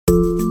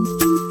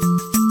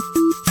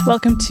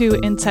Welcome to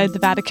Inside the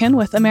Vatican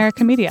with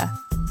America Media.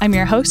 I'm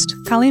your host,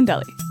 Colleen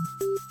Deli.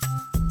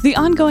 The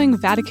ongoing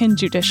Vatican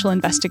judicial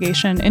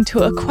investigation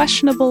into a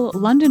questionable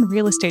London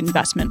real estate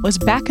investment was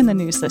back in the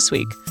news this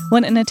week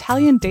when an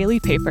Italian daily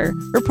paper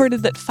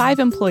reported that 5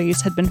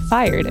 employees had been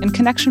fired in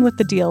connection with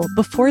the deal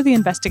before the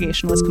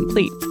investigation was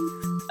complete.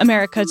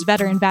 America's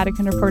veteran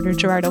Vatican reporter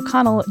Gerard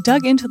O'Connell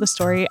dug into the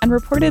story and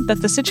reported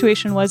that the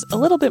situation was a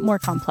little bit more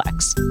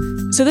complex.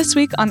 So this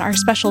week on our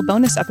special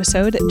bonus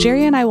episode,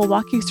 Jerry and I will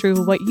walk you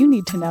through what you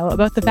need to know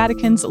about the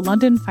Vatican's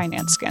London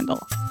finance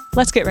scandal.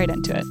 Let's get right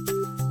into it.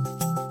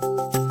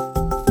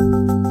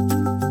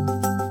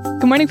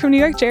 Good morning from New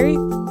York, Jerry.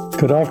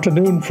 Good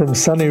afternoon from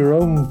sunny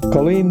Rome,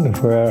 Colleen,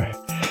 where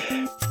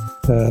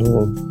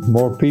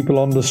more people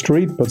on the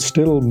street, but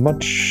still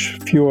much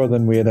fewer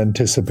than we had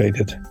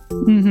anticipated.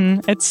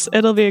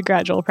 It'll be a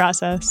gradual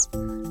process.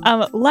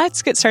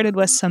 Let's get started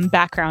with some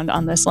background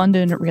on this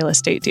London real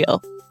estate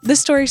deal. This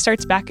story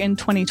starts back in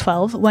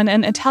 2012 when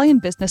an Italian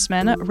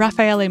businessman,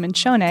 Raffaele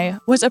Mincione,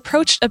 was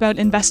approached about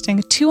investing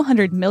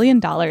 $200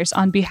 million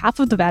on behalf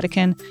of the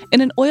Vatican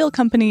in an oil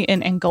company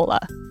in Angola.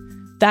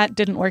 That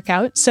didn't work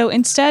out, so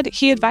instead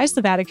he advised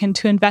the Vatican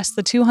to invest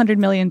the $200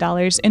 million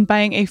in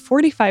buying a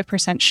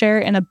 45% share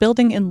in a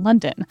building in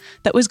London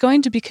that was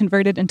going to be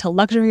converted into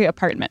luxury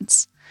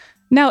apartments.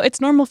 Now, it's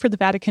normal for the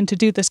Vatican to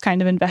do this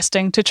kind of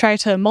investing to try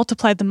to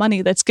multiply the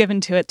money that's given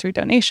to it through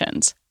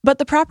donations. But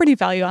the property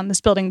value on this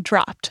building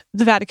dropped.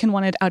 The Vatican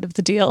wanted out of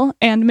the deal,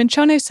 and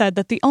Mincione said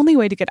that the only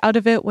way to get out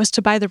of it was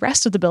to buy the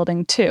rest of the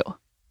building too.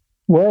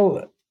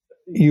 Well,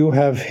 you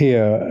have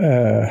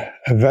here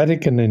a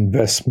Vatican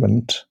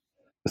investment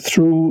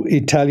through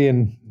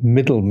Italian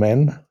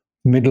middleman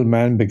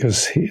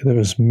because there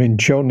was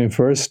Mincione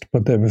first,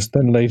 but there was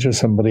then later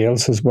somebody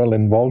else as well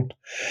involved.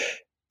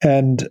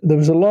 And there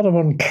was a lot of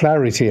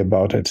unclarity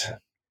about it,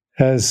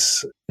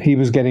 as he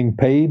was getting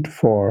paid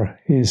for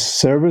his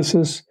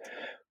services.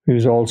 He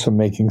was also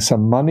making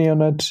some money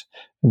on it,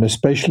 and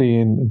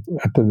especially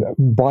at the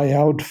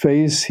buyout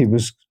phase, he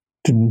was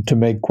to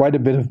make quite a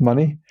bit of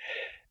money.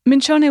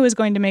 Mincione was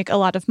going to make a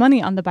lot of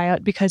money on the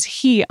buyout because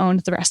he owned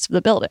the rest of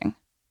the building.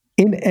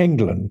 In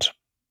England,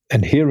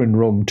 and here in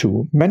Rome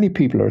too, many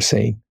people are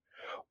saying,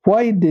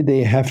 why did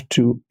they have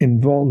to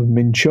involve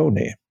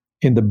Mincione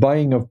in the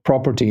buying of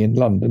property in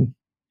London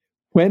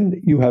when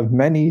you have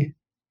many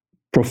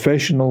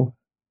professional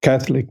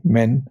Catholic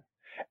men,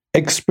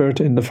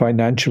 expert in the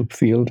financial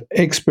field,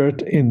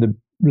 expert in the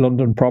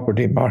London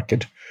property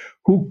market,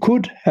 who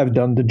could have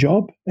done the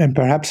job and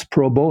perhaps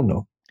pro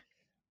bono?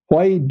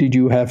 Why did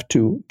you have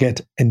to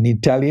get an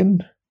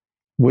Italian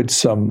with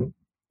some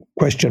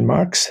question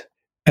marks?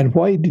 And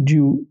why did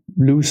you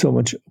lose so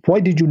much? Why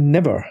did you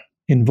never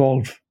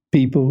involve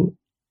people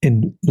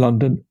in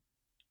London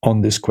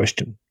on this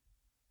question?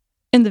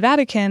 In the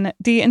Vatican,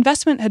 the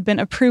investment had been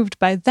approved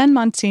by then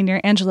Monsignor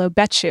Angelo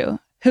Becciu,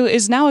 who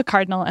is now a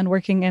cardinal and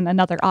working in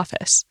another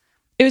office.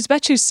 It was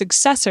Becciu's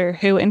successor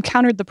who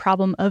encountered the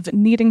problem of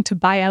needing to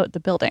buy out the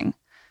building.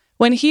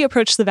 When he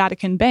approached the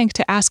Vatican Bank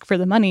to ask for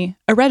the money,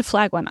 a red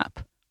flag went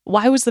up.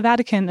 Why was the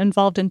Vatican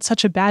involved in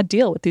such a bad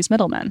deal with these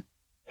middlemen?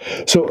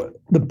 So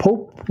the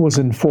Pope was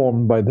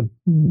informed by the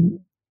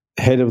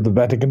head of the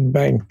Vatican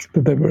Bank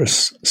that there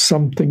was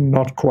something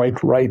not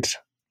quite right.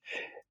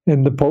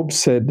 And the Pope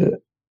said,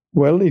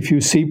 well, if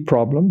you see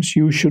problems,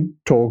 you should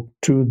talk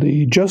to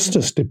the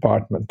Justice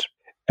Department.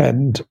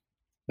 And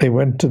they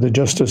went to the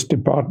Justice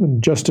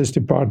Department. Justice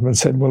Department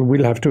said, well,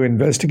 we'll have to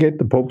investigate.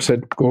 The Pope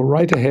said, go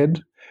right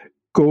ahead.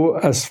 Go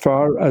as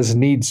far as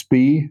needs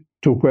be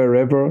to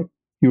wherever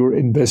your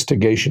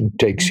investigation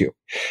takes you.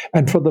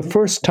 And for the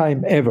first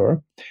time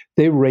ever,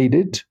 they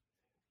raided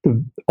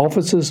the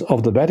offices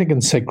of the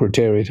Vatican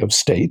Secretariat of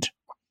State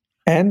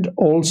and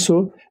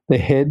also the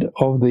head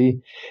of the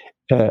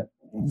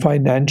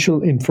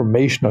Financial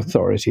Information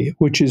Authority,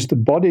 which is the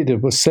body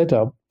that was set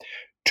up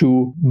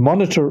to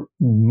monitor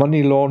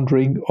money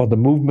laundering or the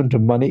movement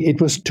of money. It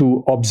was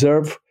to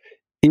observe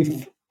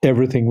if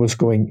everything was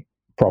going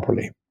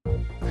properly.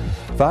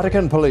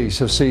 Vatican police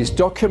have seized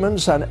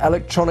documents and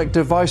electronic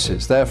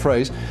devices, their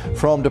phrase,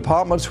 from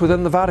departments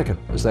within the Vatican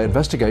as they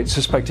investigate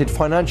suspected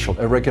financial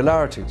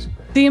irregularities.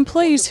 The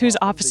employees whose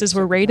offices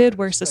were raided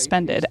were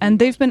suspended, and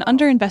they've been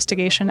under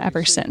investigation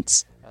ever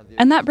since.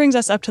 And that brings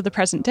us up to the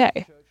present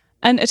day.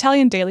 An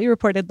Italian daily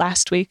reported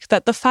last week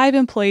that the 5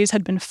 employees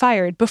had been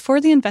fired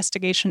before the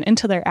investigation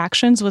into their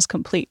actions was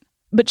complete.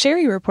 But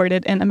Jerry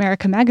reported in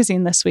America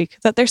Magazine this week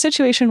that their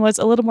situation was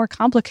a little more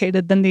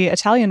complicated than the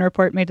Italian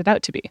report made it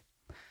out to be.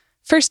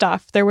 First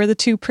off, there were the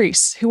 2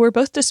 priests who were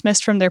both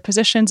dismissed from their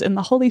positions in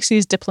the Holy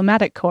See's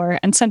diplomatic corps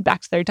and sent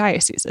back to their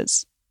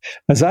dioceses.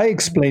 As I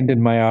explained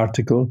in my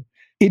article,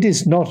 it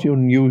is not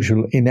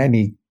unusual in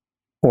any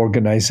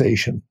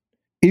organization.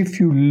 If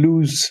you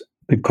lose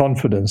the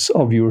confidence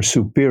of your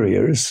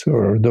superiors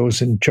or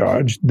those in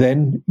charge,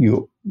 then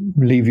you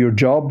leave your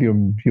job, you're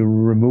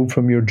removed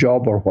from your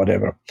job or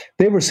whatever.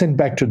 They were sent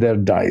back to their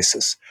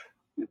diocese.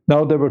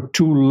 Now, there were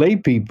 2 lay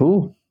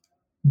people,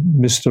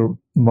 Mr.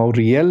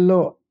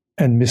 Mauriello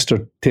and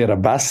Mr.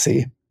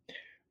 Terabassi,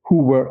 who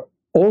were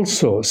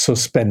also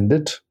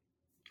suspended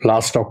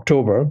last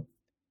October.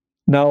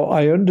 Now,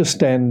 I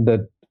understand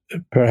that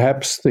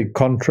perhaps the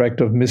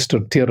contract of Mr.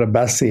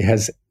 Tirabassi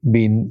has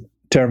been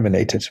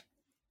terminated.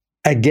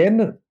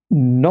 Again,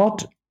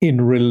 not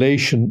in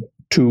relation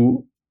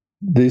to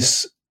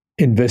this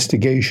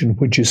investigation,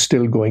 which is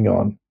still going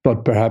on,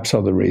 but perhaps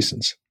other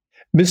reasons.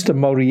 Mr.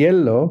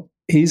 Mauriello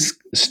is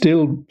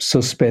still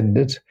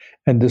suspended,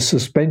 and the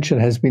suspension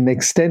has been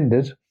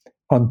extended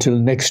until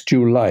next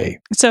July.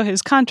 So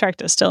his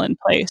contract is still in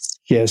place.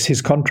 Yes,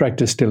 his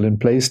contract is still in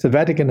place. The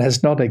Vatican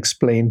has not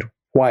explained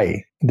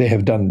why they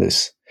have done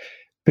this,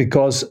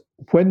 because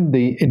when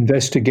the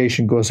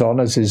investigation goes on,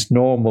 as is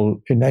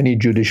normal in any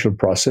judicial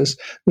process,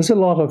 there's a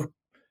lot of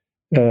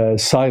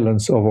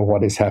silence over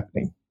what is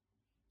happening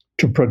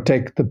to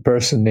protect the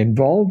person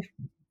involved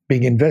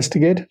being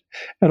investigated,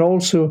 and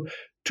also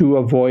to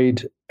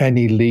avoid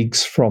any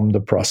leaks from the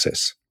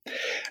process.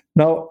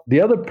 Now, the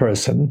other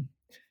person,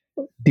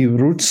 Di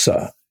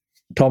Ruzza,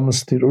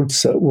 Thomas Di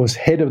Ruzza, was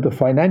head of the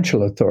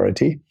financial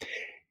authority.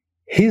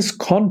 His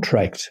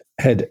contract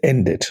had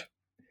ended,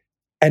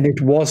 and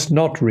it was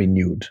not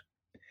renewed.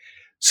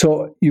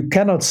 So you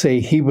cannot say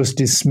he was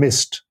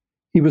dismissed.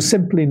 He was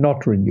simply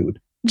not renewed.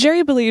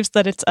 Jerry believes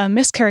that it's a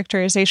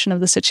mischaracterization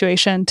of the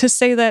situation to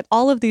say that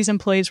all of these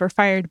employees were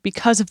fired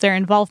because of their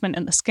involvement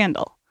in the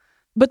scandal.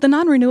 But the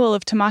non-renewal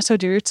of Tommaso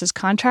Di Ruzza's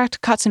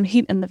contract caught some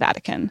heat in the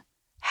Vatican.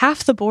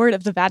 Half the board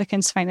of the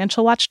Vatican's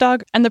financial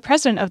watchdog and the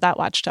president of that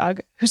watchdog,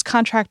 whose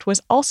contract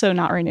was also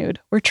not renewed,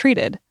 were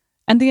treated,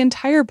 and the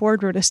entire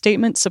board wrote a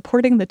statement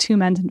supporting the two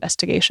men's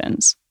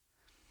investigations.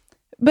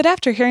 But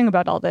after hearing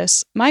about all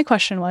this, my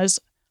question was,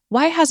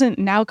 why hasn't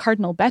now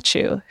Cardinal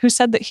Becciu, who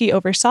said that he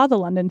oversaw the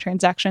London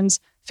transactions,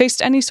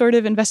 faced any sort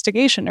of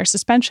investigation or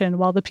suspension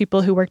while the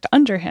people who worked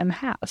under him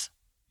have?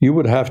 You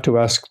would have to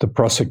ask the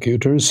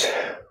prosecutors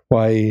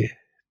why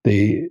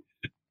they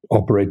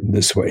operate in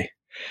this way.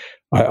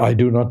 I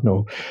do not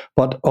know.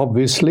 But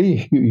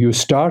obviously, you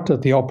start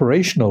at the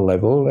operational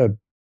level.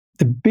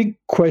 The big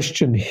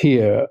question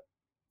here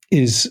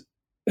is,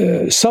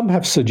 some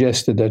have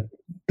suggested that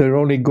they're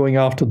only going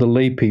after the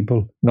lay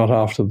people, not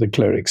after the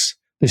clerics.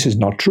 This is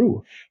not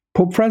true.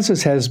 Pope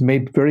Francis has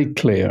made very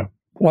clear,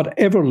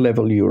 whatever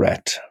level you're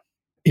at,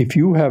 if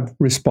you have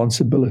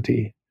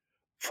responsibility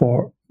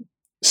for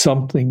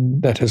something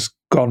that has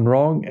gone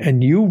wrong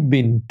and you've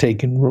been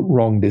taking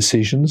wrong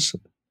decisions,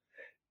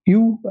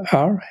 you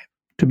are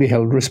to be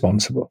held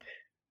responsible.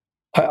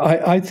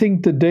 I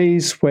think the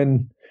days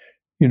when,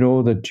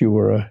 that you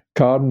were a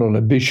cardinal,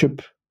 a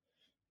bishop,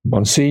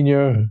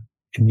 Monsignor,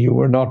 and you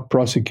were not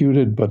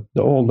prosecuted, but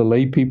all the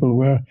lay people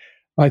were,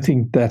 I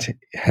think that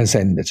has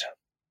ended.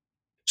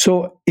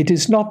 So it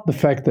is not the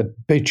fact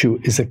that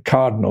Becciu is a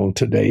cardinal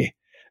today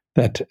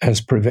that has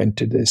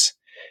prevented this.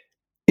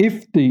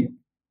 If the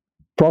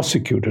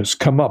prosecutors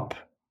come up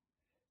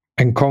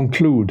and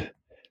conclude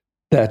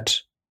that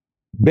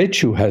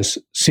Becciu has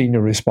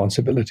senior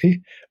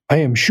responsibility, I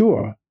am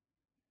sure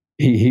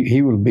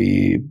he will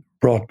be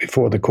brought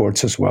before the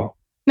courts as well.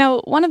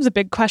 Now, one of the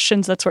big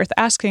questions that's worth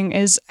asking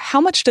is,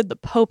 how much did the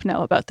Pope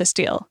know about this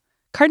deal?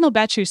 Cardinal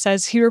Becciu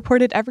says he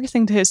reported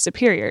everything to his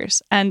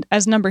superiors, and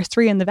as number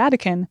 3 in the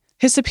Vatican,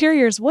 his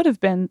superiors would have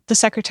been the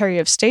Secretary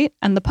of State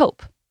and the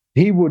Pope.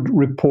 He would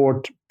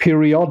report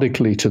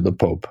periodically to the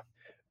Pope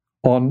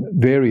on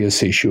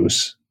various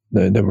issues.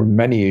 There were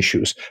many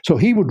issues. So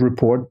he would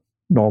report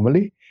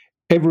normally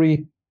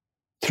every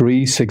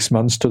 3-6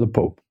 months to the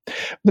Pope.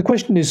 The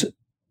question is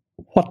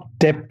what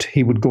depth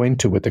he would go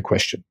into with the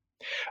question.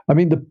 I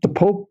mean, the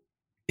Pope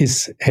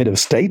is head of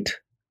state.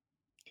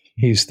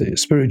 He's the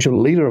spiritual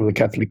leader of the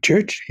Catholic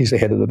Church. He's the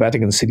head of the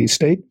Vatican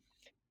City-State.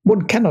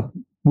 One cannot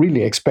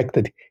really expect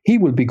that he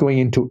will be going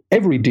into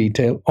every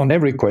detail on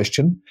every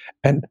question.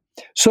 And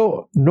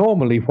so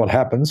normally what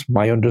happens,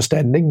 my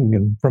understanding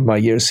and from my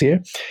years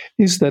here,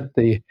 is that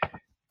the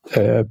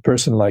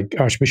person like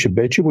Archbishop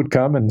Becciu would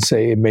come and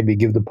say, maybe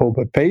give the Pope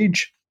a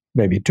page,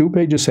 maybe 2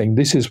 pages saying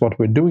this is what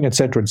we're doing,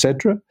 etc.,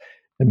 etc.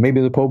 And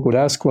maybe the Pope would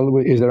ask, well,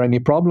 is there any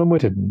problem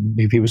with it? And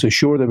if he was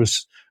assured there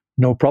was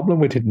no problem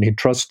with it and he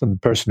trusted the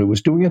person who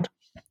was doing it,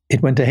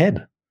 it went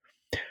ahead.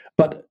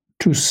 But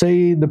to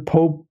say the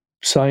Pope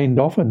signed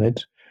off on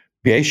it,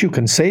 yes, you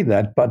can say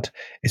that, but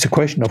it's a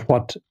question of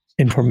what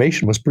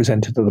information was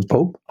presented to the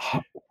Pope,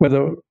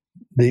 whether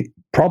the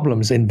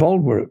problems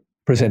involved were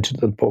presented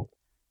to the Pope.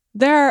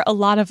 There are a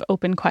lot of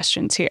open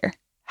questions here.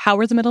 How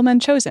were the middlemen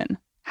chosen?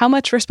 How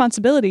much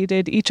responsibility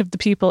did each of the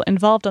people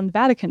involved on the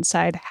Vatican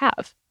side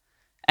have?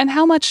 And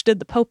how much did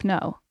the Pope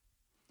know?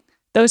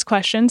 Those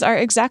questions are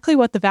exactly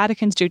what the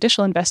Vatican's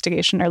judicial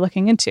investigation are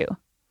looking into.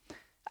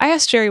 I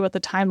asked Jerry what the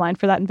timeline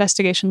for that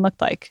investigation looked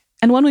like,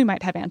 and when we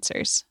might have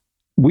answers.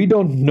 We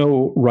don't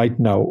know right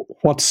now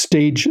what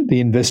stage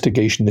the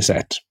investigation is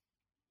at.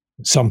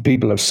 Some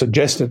people have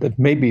suggested that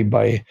maybe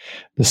by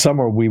the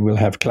summer we will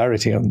have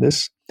clarity on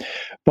this.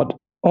 But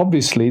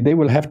obviously they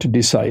will have to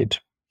decide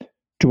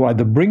to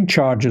either bring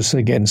charges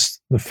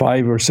against the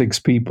 5 or 6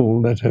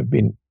 people that have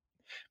been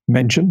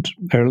mentioned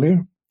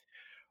earlier,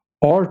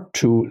 or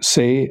to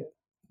say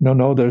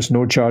no, there's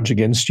no charge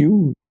against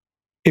you.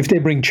 If they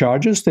bring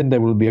charges, then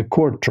there will be a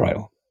court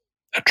trial,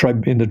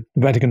 in the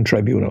Vatican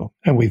tribunal.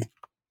 And we've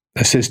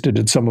assisted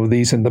at some of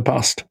these in the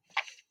past.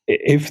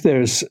 If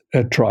there's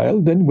a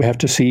trial, then we have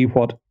to see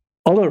what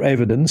other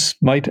evidence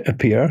might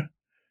appear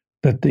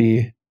that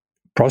the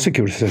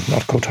prosecutors have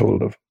not got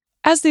hold of.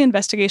 As the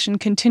investigation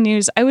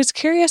continues, I was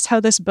curious how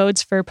this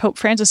bodes for Pope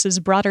Francis's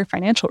broader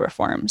financial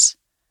reforms.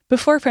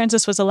 Before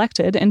Francis was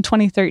elected in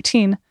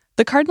 2013,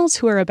 the cardinals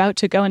who were about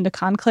to go into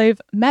conclave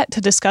met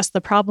to discuss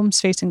the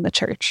problems facing the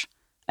church.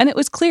 And it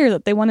was clear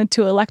that they wanted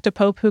to elect a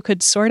pope who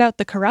could sort out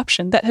the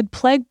corruption that had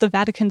plagued the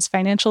Vatican's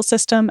financial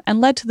system and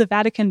led to the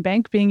Vatican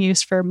Bank being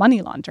used for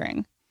money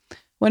laundering.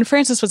 When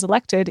Francis was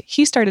elected,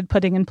 he started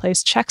putting in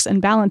place checks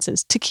and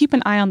balances to keep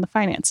an eye on the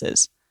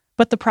finances.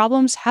 But the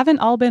problems haven't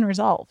all been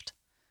resolved.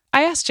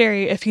 I asked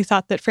Jerry if he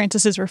thought that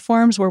Francis's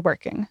reforms were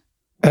working.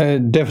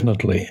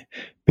 Definitely,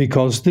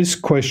 because this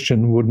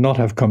question would not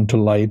have come to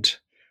light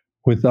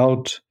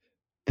without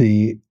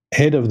the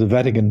head of the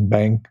Vatican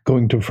Bank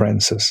going to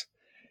Francis.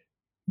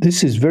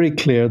 This is very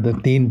clear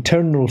that the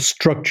internal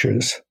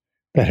structures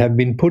that have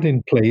been put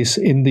in place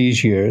in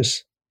these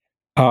years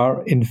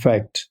are, in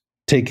fact,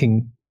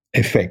 taking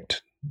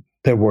effect.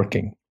 They're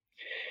working.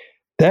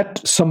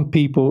 That some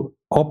people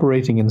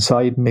operating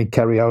inside may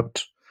carry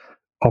out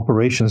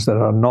operations that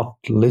are not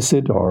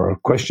licit or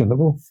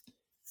questionable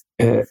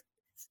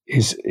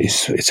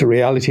is a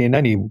reality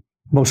in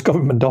most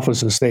government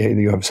offices.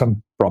 You have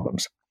some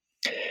problems.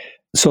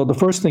 So the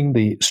first thing,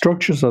 the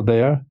structures are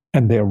there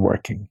and they're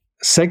working.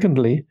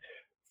 Secondly,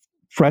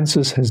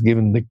 Francis has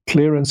given the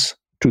clearance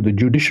to the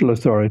judicial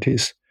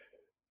authorities.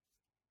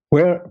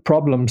 Where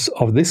problems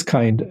of this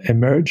kind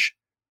emerge,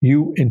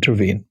 you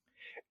intervene.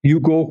 You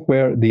go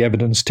where the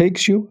evidence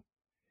takes you,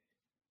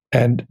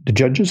 and the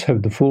judges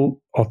have the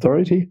full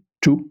authority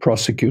to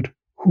prosecute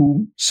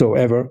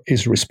whomsoever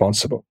is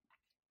responsible.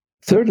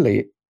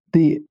 Thirdly,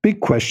 the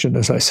big question,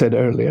 as I said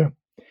earlier,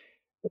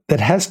 that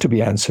has to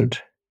be answered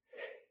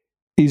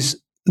is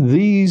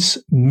these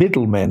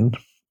middlemen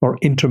or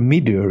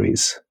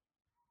intermediaries,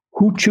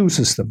 who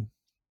chooses them?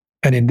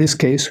 And in this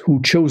case,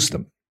 who chose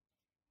them?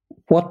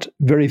 What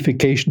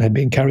verification had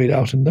been carried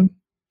out in them?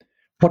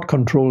 What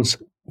controls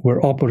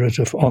were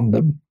operative on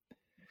them?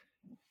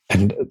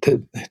 And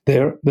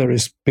there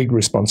is big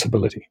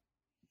responsibility.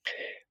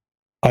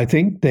 I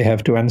think they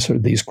have to answer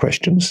these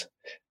questions,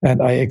 and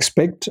I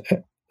expect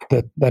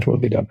that will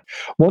be done.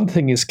 One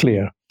thing is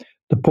clear.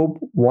 The Pope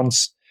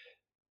wants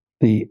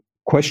the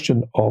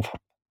question of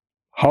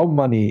how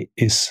money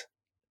is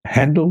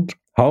handled,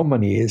 how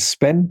money is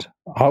spent,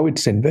 how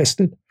it's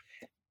invested,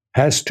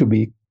 has to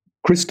be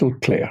crystal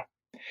clear,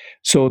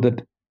 so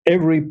that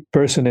every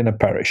person in a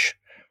parish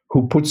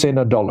who puts in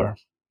 $1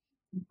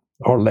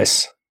 or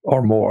less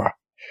or more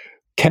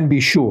can be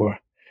sure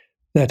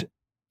that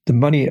the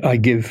money I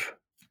give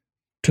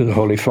to the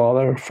Holy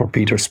Father for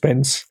Peter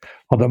Spence,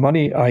 or the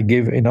money I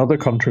give in other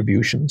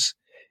contributions,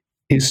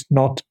 is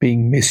not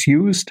being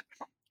misused,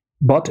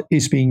 but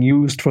is being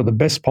used for the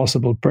best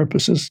possible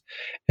purposes,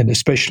 and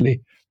especially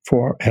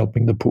for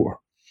helping the poor.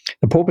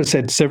 The Pope has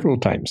said several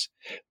times,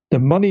 the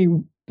money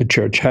the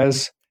Church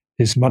has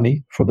is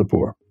money for the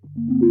poor.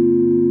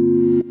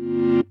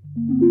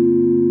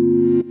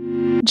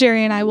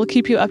 Jerry and I will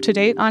keep you up to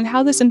date on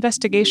how this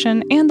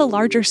investigation and the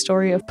larger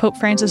story of Pope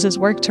Francis's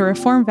work to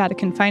reform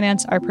Vatican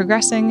finance are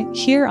progressing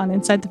here on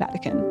Inside the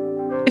Vatican.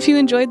 If you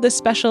enjoyed this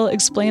special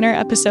explainer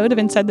episode of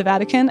Inside the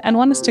Vatican and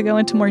want us to go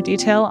into more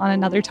detail on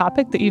another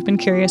topic that you've been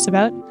curious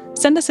about,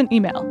 send us an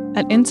email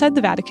at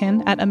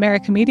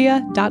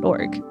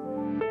insidethevatican@americamedia.org.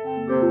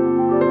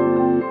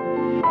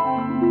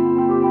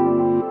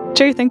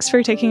 Jerry, thanks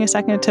for taking a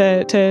second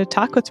to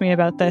talk with me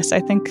about this.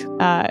 I think,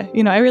 I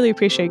really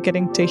appreciate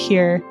getting to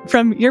hear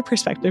from your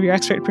perspective, your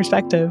expert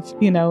perspective,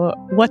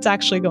 what's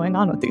actually going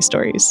on with these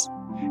stories.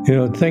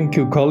 Thank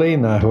you,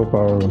 Colleen. I hope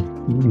our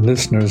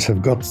listeners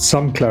have got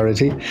some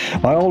clarity.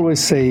 I always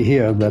say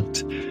here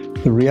that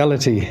the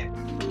reality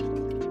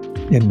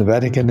in the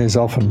Vatican is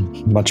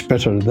often much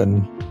better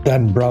than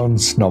Dan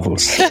Brown's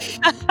novels.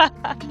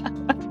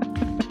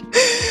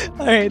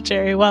 All right,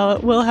 Jerry. Well,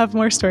 we'll have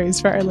more stories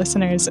for our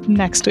listeners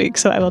next week,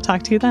 so I will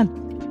talk to you then.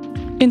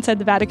 Inside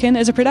the Vatican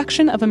is a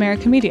production of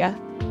America Media.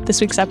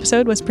 This week's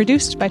episode was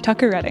produced by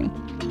Tucker Redding.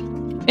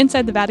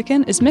 Inside the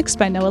Vatican is mixed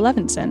by Noah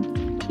Levinson.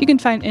 You can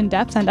find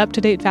in-depth and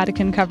up-to-date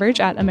Vatican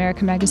coverage at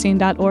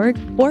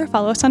americamagazine.org or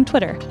follow us on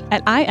Twitter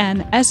at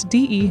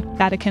INSDE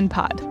Vatican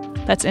Pod.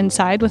 That's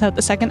inside without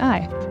the second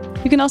I.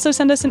 You can also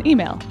send us an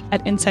email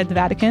at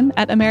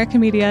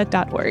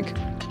insidethevatican@americamedia.org.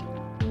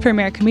 For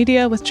America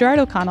Media with Gerard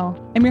O'Connell,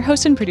 I'm your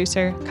host and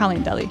producer,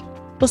 Colleen Deli.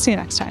 We'll see you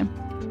next time.